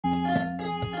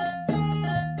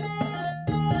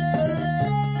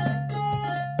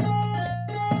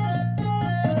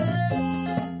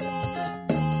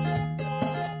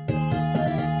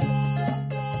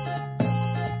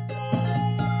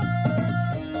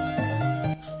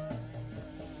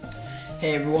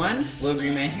Hey everyone, Little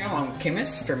Green Man here along with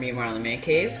Kimmis for Meanwhile in the Man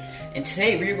Cave. And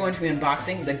today we are going to be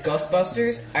unboxing the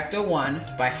Ghostbusters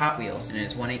Ecto-1 by Hot Wheels, and it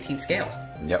is 1/18 scale.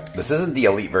 Yep, this isn't the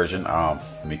Elite version. I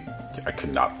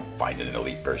could not find an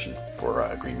Elite version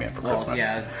for Green Man for Christmas.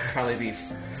 Yeah, it'd probably be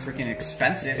freaking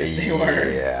expensive if they were.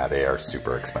 Yeah, they are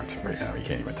super expensive right now. You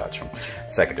can't even touch them.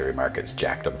 Secondary market's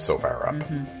jacked them so far up.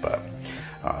 But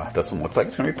this one looks like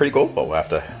it's going to be pretty cool. But we'll have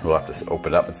to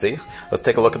open it up and see. Let's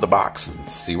take a look at the box and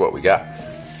see what we got.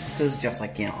 This is just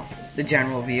like, you know, the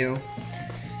general view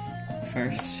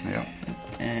first. Yeah.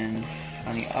 And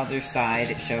on the other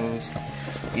side, it shows,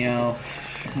 you know,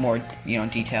 more, you know,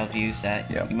 detailed views that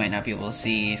you might not be able to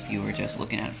see if you were just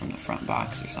looking at it from the front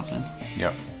box or something.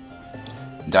 Yep.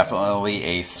 Definitely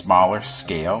a smaller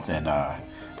scale than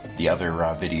the other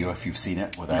video, if you've seen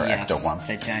it, with our Ecto-1.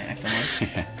 The giant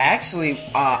Ecto-1. Actually,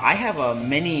 I have a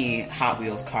mini Hot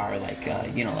Wheels car, like,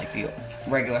 you know, like the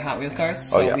regular Hot Wheels cars.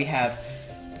 So we have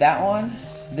that one,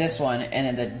 this one,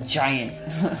 and then the giant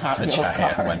Hot Wheels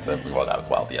car.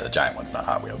 The giant one's not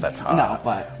Hot Wheels. That's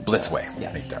but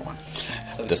Blitzway. Make that one.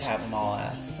 So we have them all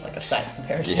like a size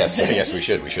comparison. Yes, we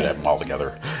should. We should have them all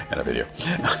together in a video.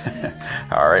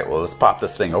 All right, well, let's pop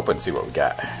this thing open and see what we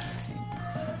got.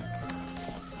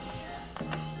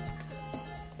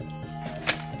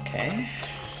 Okay.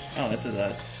 Oh, this is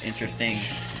a interesting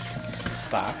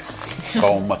box.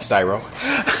 Foam styro.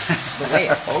 The way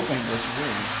it opened was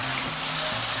weird.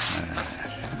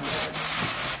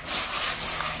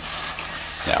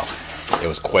 Now, it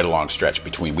was quite a long stretch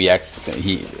between. He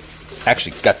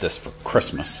actually got this for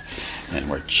Christmas, and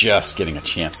we're just getting a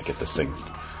chance to get this thing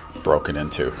broken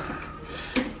into.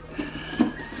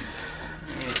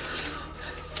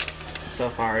 So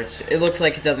far, it looks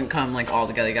like it doesn't come like all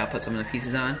together. You gotta put some of the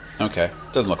pieces on. Okay,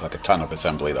 doesn't look like a ton of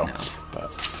assembly though. No.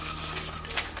 But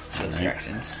those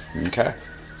directions. Okay.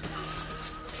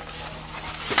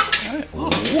 All right.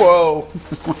 Whoa.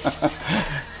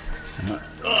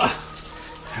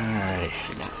 Alright.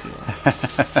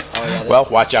 Well,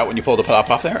 watch out when you pull the top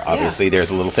off there. Obviously,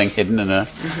 there's a little thing hidden in a.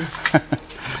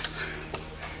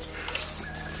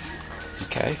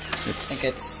 Okay. I think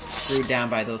it's screwed down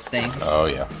by those things. Oh,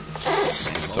 yeah.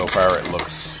 So far, it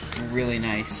looks really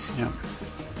nice. Yeah.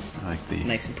 I like the.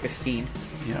 Nice and pristine.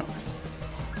 Yeah.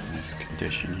 Nice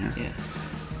condition here. Yes.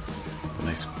 The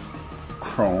nice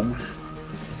chrome.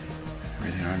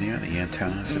 Everything on here. The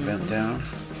antennas are bent down.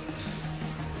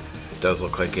 It does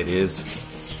look like it is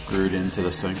screwed into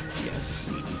this thing. Yeah, just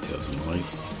any details and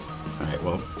lights. Alright,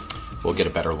 well, we'll get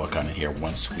a better look on it here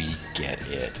once we get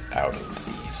it out of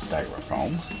the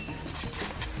styrofoam.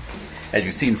 As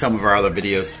you've seen in some of our other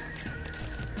videos,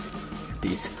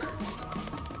 these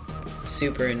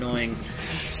super annoying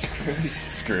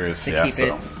screws to keep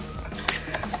it.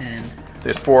 And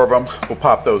there's 4 of them. We'll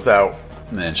pop those out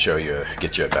and then show you,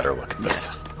 get you a better look at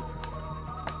this.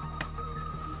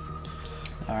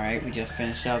 Alright, we just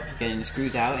finished up getting the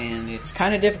screws out, and it's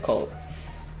kind of difficult.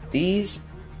 These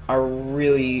are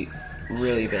really,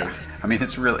 really big. I mean,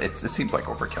 it's really, it seems like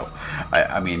overkill.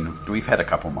 I mean, we've had a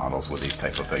couple models with these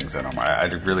type of things in them. I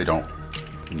really don't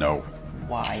know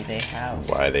why they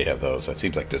have those. It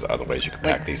seems like there's other ways you can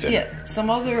pack these in. Yeah, some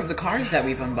other of the cars that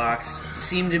we've unboxed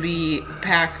seem to be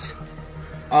packed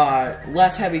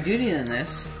less heavy duty than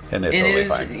this. And they're totally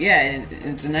fine. Yeah, and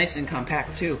it's nice and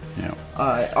compact too.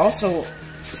 Yeah. Also,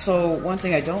 so one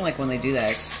thing I don't like when they do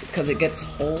that is because it gets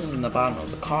holes in the bottom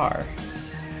of the car.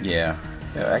 Yeah.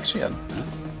 Yeah, actually,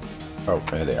 oh,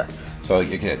 there they are. So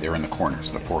they're in the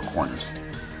corners, the 4 corners.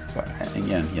 So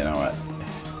again, you know what?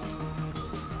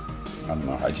 I don't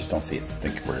know. I just don't see it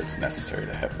where it's necessary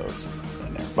to have those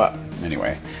in there. But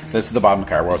anyway, this is the bottom of the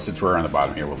car. Well, since we're on the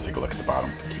bottom here, we'll take a look at the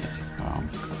bottom. Yes.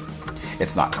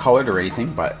 It's not colored or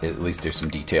anything, but at least there's some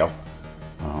detail.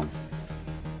 I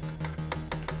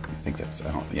think that's.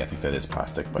 I think that is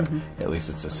plastic, but at least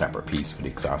it's a separate piece for the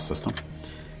exhaust system.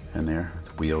 And there,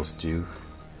 the wheels do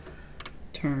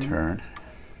turn.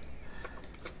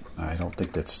 I don't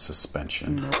think that's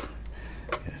suspension. Nope.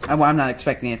 Well, I'm not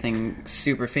expecting anything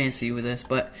super fancy with this,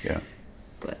 but yeah.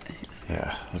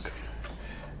 Look.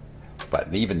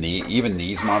 But even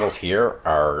these models here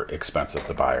are expensive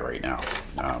to buy right now.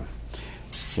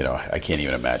 You know, I can't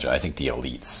even imagine. I think the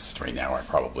Elites right now are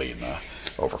probably in the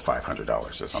over $500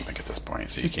 or something at this point.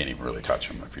 So you can't even really touch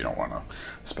them if you don't want to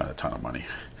spend a ton of money.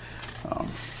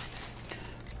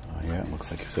 Yeah, it looks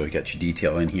like it. So you got your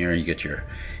detail in here. You get your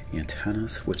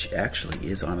antennas, which actually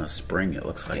is on a spring. It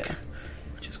looks like,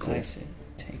 which is cool. Nice.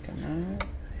 Take them out.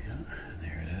 Yeah,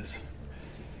 there it is.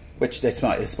 Which it's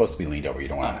supposed to be leaned over. You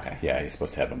don't want. Okay. Yeah, you're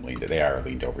supposed to have them leaned. They are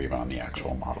leaned over even on the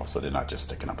actual model, so they're not just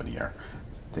sticking up in the air.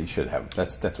 They should have.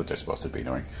 That's what they're supposed to be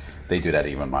doing. They do that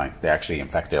even mine. They actually, in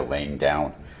fact, they're laying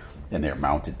down and they're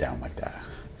mounted down like that.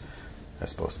 They're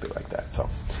supposed to be like that. So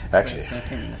actually, it's not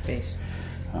in the face.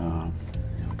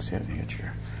 Let's see how to get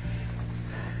your.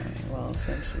 Okay, well,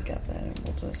 since we got that,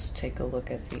 we'll just take a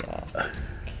look at the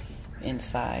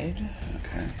inside.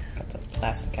 Okay. Got the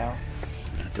plastic out.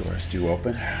 The doors do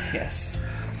open. Yes.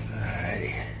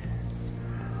 Alrighty.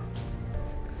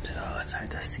 So it's hard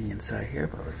to see inside here,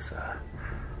 but let's.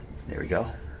 There we go.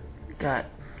 Got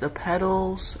the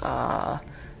pedals.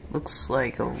 Looks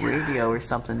like a radio or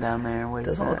something down there. What is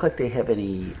Doesn't that? look like they have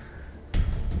any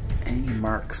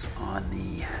marks on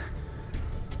the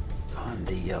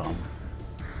you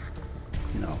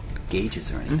know,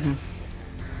 gauges or anything.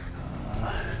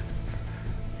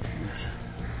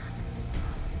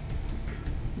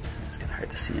 It's kind of hard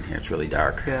to see in here. It's really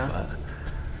dark. Yeah. But,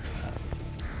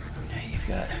 yeah, you've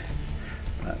got.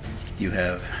 You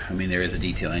have. I mean, there is a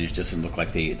detail, and it doesn't look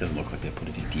like they. It doesn't look like they put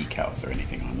any decals or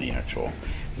anything on the actual.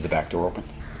 Is the back door open?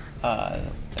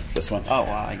 This one? Oh,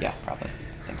 yeah, probably.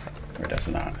 I think so. Or does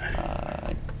it not?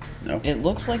 No. It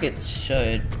looks like it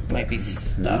should. Might be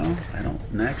stuck. No, I don't.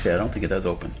 Actually, I don't think it does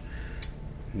open.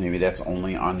 Maybe that's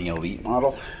only on the Elite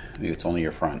model. Maybe it's only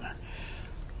your front.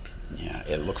 Yeah,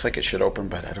 it looks like it should open,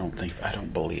 but I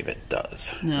don't believe it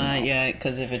does. No, yeah,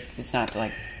 because if it's not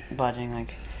like budging,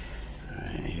 like.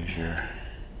 Alright, here's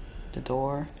the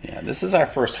door. Yeah, this is our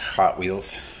first Hot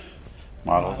Wheels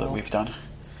model that we've done.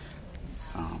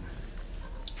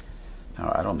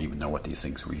 Now I don't even know what these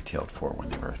things retailed for when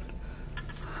they were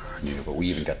new, but we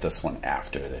even got this one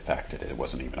after the fact that it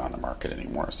wasn't even on the market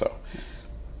anymore. So,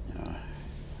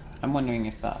 I'm wondering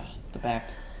if the back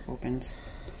opens.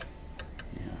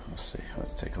 Yeah, let's see.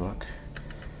 Let's take a look.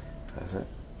 Does it?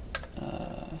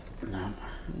 No.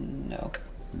 No.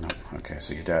 No. Okay,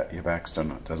 so your back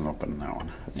doesn't open in that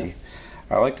one. Nope.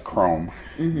 I like the chrome.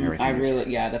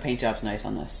 The paint job's nice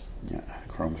on this. Yeah,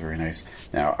 the chrome's very nice.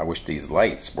 Now, I wish these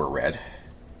lights were red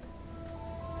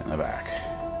in the back.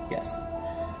 Yes.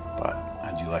 But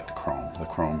I do like the chrome. The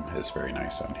chrome is very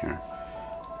nice on here.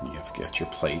 You've got your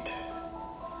plate.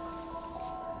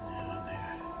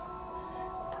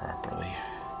 Properly.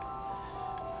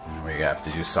 And we have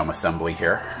to do some assembly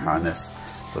here on this.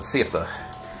 Let's see if the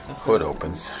hood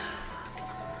opens.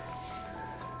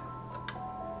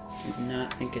 Do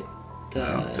not think it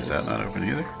does. No, does that not open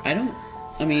either? I don't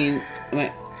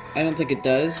think it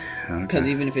does, because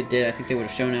even if it did, I think they would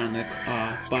have shown it on the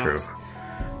box. True.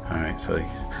 All right, so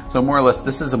more or less,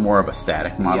 this is more of a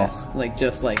static model. Yes, like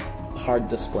just like hard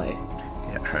display.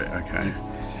 Yeah. Right. Okay.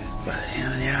 But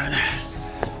yeah.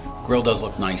 Grill does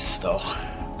look nice though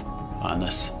on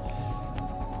this.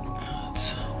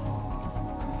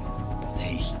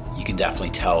 You can definitely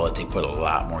tell that they put a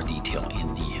lot more detail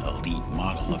in the Elite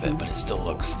model of it, but it still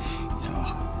looks, you know,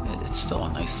 it's still a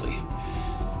nicely.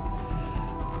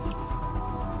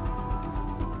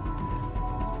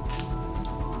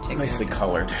 Nicely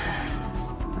colored.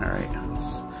 All right.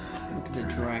 Let's look at the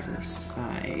driver's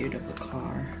side of the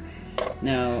car.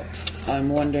 Now, I'm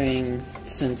wondering,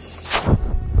 since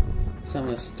some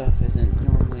of the stuff isn't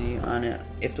normally on it,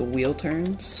 if the wheel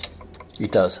turns.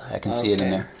 It does. I can see it in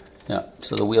there. Yeah.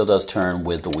 So the wheel does turn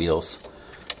with the wheels.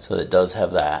 So it does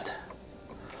have that.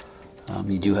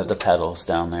 You do have the pedals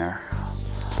down there.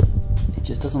 It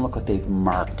just doesn't look like they've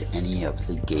marked any of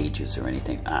the gauges or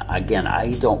anything. Again,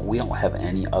 we don't have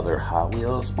any other Hot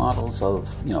Wheels models of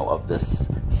this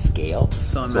scale.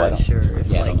 So I'm not sure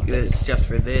if it's just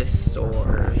for this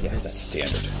or if that's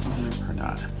standard or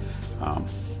not.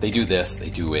 They do this. They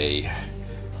do a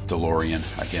DeLorean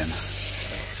again.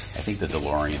 I think the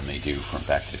DeLorean they do from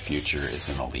Back to the Future is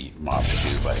an Elite model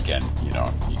too, but again, you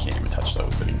can't even touch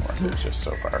those anymore. They're just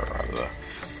so far out of the.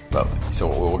 But so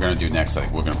what we're going to do next, we're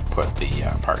going to put the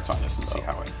parts on this and see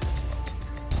how it.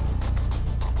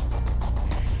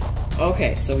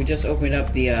 Okay, so we just opened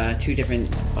up the two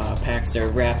different packs. They're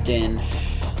wrapped in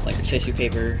like tissue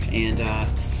paper, and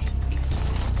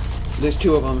there's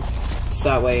two of them. So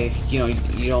that way, you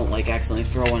don't like accidentally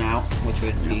throw one out, which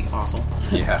would be awful.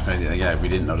 Yeah, we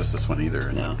didn't notice this one either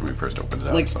when we first opened it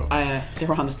up. Like, they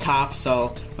were on the top,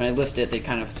 so when I lift it, they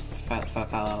kind of fell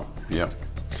out. Yep.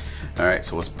 All right,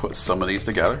 so let's put some of these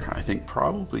together. I think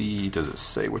probably, does it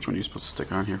say which one you're supposed to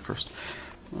stick on here first?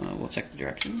 We'll check the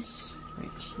directions right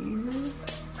here.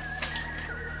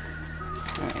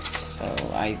 All right, so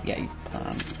you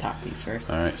top these first.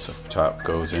 All right, so top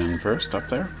goes in first up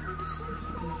there.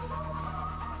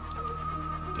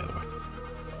 The other way.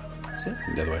 That's it?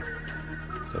 The other way.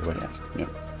 The other way. Yeah. Yep.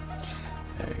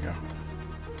 There you go.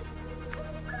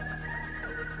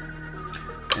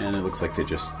 And it looks like they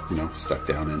just, you know, stuck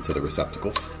down into the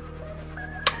receptacles.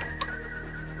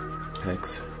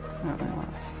 Pegs. I don't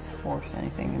want to force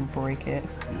anything and break it.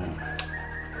 Yeah.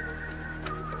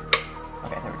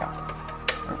 Okay, there we go.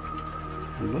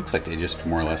 It looks like they just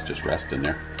more or less just rest in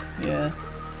there. Yeah.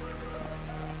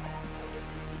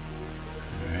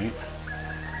 Alright.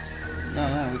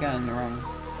 No, we got it in the wrong.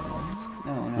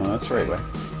 No, that's the right way.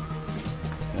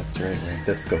 That's the right way.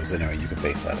 This goes anyway. You can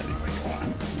base that any way you want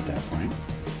at that point.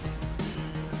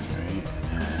 Alright,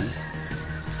 and then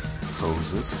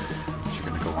hoses, which are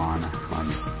going to go on the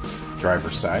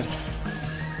driver's side. I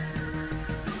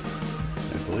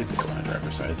believe they go on the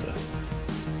driver's side. The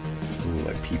blue,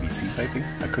 like PVC piping.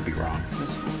 I could be wrong.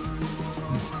 This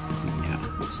one. Yeah.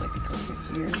 Looks like it goes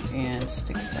here and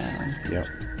sticks down. Yep.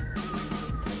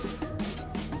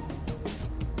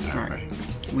 Alright.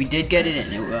 We did get it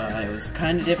in. It was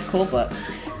kind of difficult, but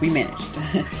we managed.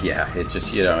 Yeah, it's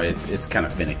just, you know, it's kind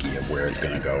of finicky of where it's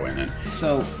going to go in. And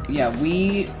so, yeah,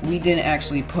 we didn't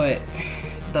actually put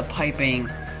the piping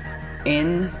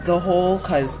in the hole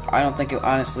because I don't think it,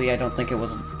 honestly, I don't think it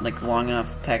was like long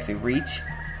enough to actually reach.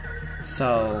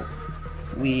 So,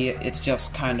 it's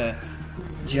just kind of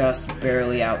just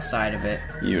barely outside of it.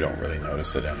 You don't really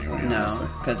notice it anyway, No,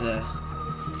 because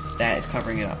that is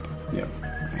covering it up. Yep.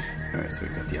 Alright, so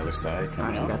we've got the other side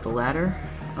coming Alright, out. we got the ladder.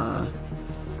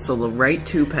 So the right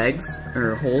two pegs,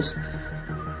 or holes,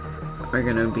 are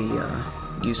going to be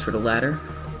used for the ladder.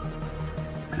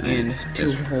 And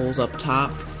two holes up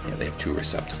top. Yeah, they have two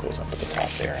receptacles up at the top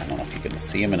there. I don't know if you can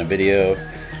see them in a video.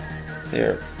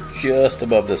 They're just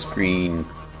above this green,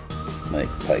 like,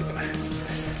 pipe.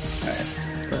 Alright.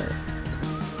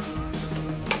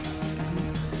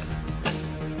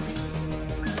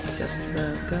 Just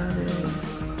about got it.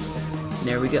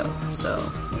 There we go. So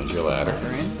there's your ladder.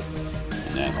 In.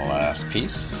 And then the last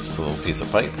piece, this little piece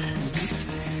of pipe.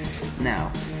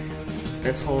 Now,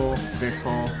 this hole,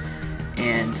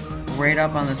 and right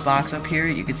up on this box up here,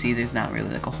 you can see there's not really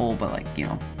like a hole, but like, you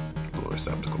know, A little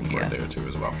receptacle for it there too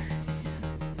as well.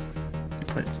 You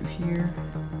put it through here.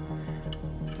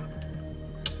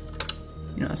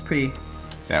 You know, it's pretty.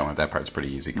 That part's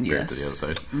pretty easy compared to the other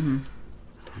side.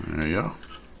 Mm-hmm. There you go.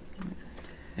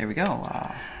 There we go.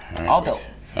 All built.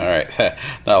 All right,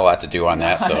 not a lot to do on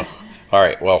that. So, all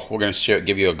right. Well, we're going to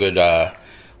give you a good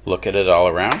look at it all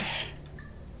around.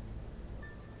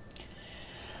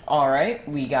 All right,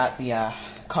 we got the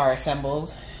car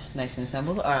assembled, nice and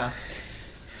assembled.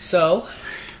 So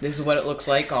this is what it looks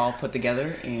like, all put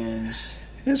together, and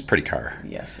it is a pretty car.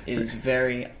 Yes, it is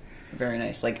very, very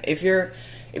nice. Like if you're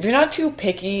not too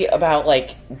picky about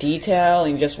like detail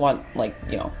and you just want like,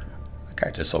 you know, the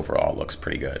car just overall looks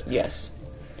pretty good. Yes.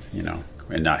 You know,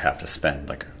 and not have to spend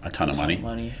like a ton of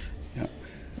money. Yep.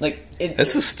 Like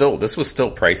this was still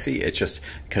pricey. It's just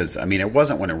because I mean it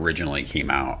wasn't when it originally came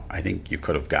out. I think you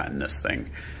could have gotten this thing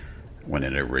when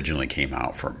it originally came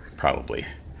out for probably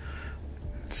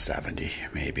 $70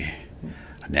 maybe.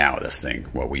 Now this thing,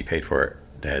 what we paid for it,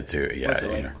 they had to Was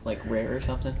it like rare or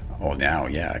something? Oh, now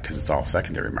yeah, because it's all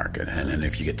secondary market, and then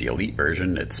if you get the elite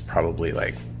version, it's probably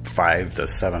like $500 to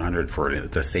 $700 for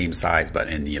the same size, but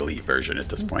in the elite version at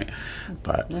this point.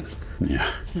 But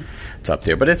yeah, it's up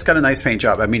there. But it's got a nice paint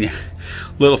job. I mean,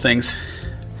 little things.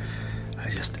 I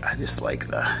just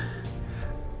like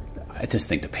I just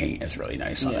think the paint is really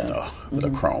nice on it though, with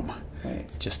the chrome. Right.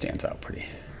 It just stands out pretty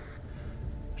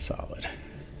solid.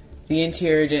 The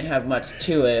interior didn't have much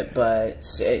to it, but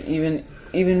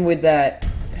even with that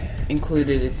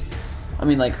included, I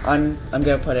mean, like I'm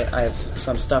gonna put it. I have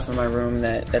some stuff in my room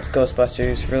that's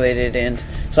Ghostbusters related, and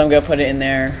so I'm gonna put it in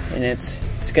there, and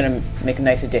it's gonna make a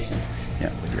nice addition.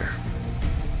 Yeah, with your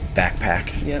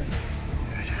backpack. Yep.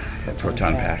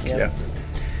 Proton pack. Yep.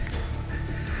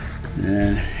 And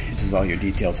then this is all your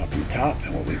details up on the top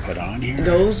and what we put on here.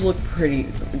 Those look pretty.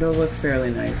 Those look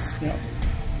fairly nice. Yep.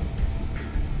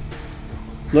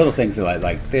 Little things that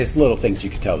like there's little things you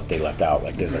can tell that they left out.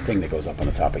 Like there's a thing that goes up on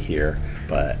the top of here,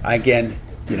 but again,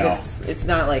 you know, it's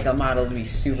not like a model to be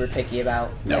super picky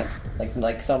about. No.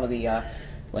 Like some of the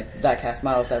like diecast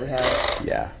models that we have.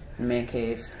 Yeah. Man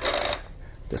cave.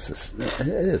 It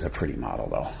is a pretty model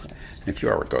though. And if you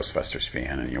are a Ghostbusters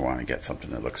fan and you want to get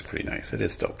something that looks pretty nice, it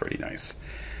is still pretty nice.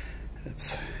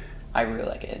 I really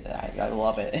like it. I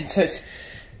love it.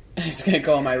 It's gonna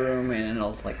go in my room and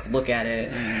I'll like look at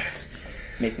it and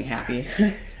make me happy.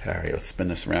 All right, let's spin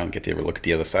this around and get to look at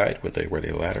the other side with where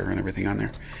the ladder and everything on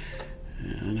there.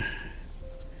 And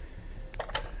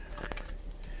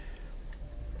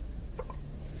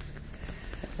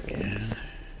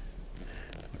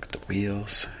look at the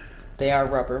wheels. They are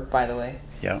rubber, by the way.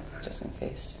 Yep. Just in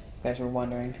case you guys were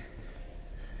wondering.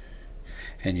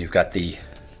 And you've got the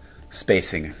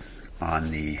spacing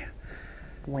on the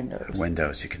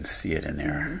windows. You can see it in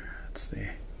there. Let's see.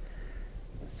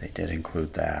 They did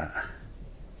include that.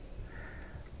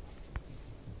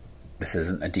 This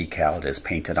isn't a decal, it is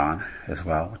painted on as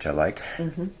well, which I like.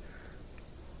 And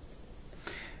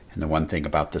the one thing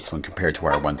about this one compared to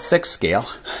our 1/6 scale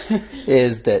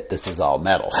is that this is all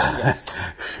metal. Yes.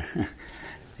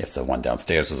 If the one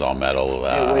downstairs was all metal,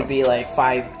 it would be like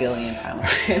 5 billion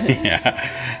pounds.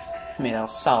 Yeah. Made out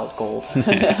of solid gold.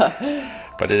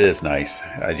 But it is nice.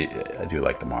 I do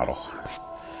like the model.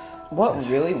 What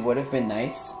really would have been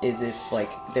nice is if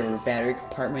like there were a battery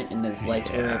compartment and the lights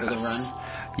were able to run.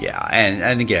 Yeah,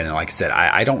 and again, like I said,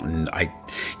 I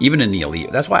even in the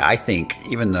Elite, that's why I think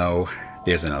even though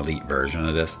there's an Elite version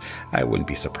of this, I wouldn't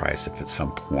be surprised if at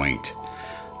some point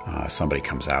somebody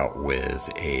comes out with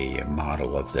a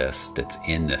model of this that's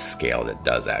in this scale that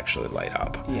does actually light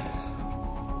up. Yes.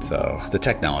 So the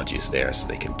technology is there, so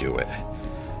they can do it.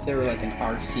 If there were like an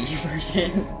RC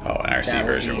version. Oh, an RC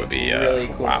version would be really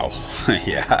cool. Wow.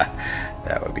 Yeah,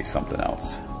 that would be something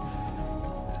else.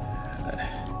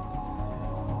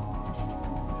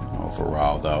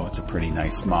 Overall, though, it's a pretty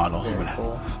nice model.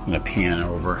 I'm gonna pan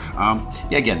over.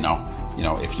 Yeah, again, though, you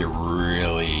know, if you're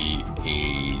really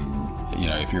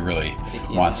if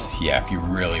you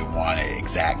really want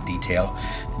exact detail,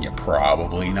 then you're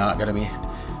probably not gonna be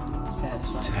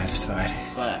satisfied.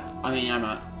 But I mean, I'm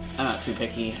not too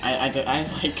picky.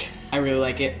 I really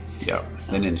like it. Yeah,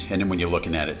 and then when you're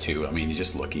looking at it too, I mean, you're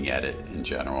just looking at it in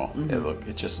general. It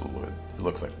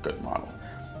looks like a good model,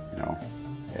 you know,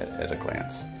 at a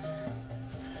glance.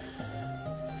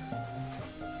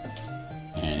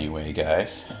 Anyway,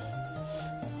 guys,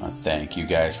 thank you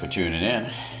guys for tuning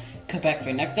in. Come back for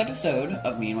the next episode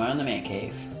of Meanwhile in the Man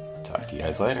Cave. Talk to you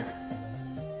guys later.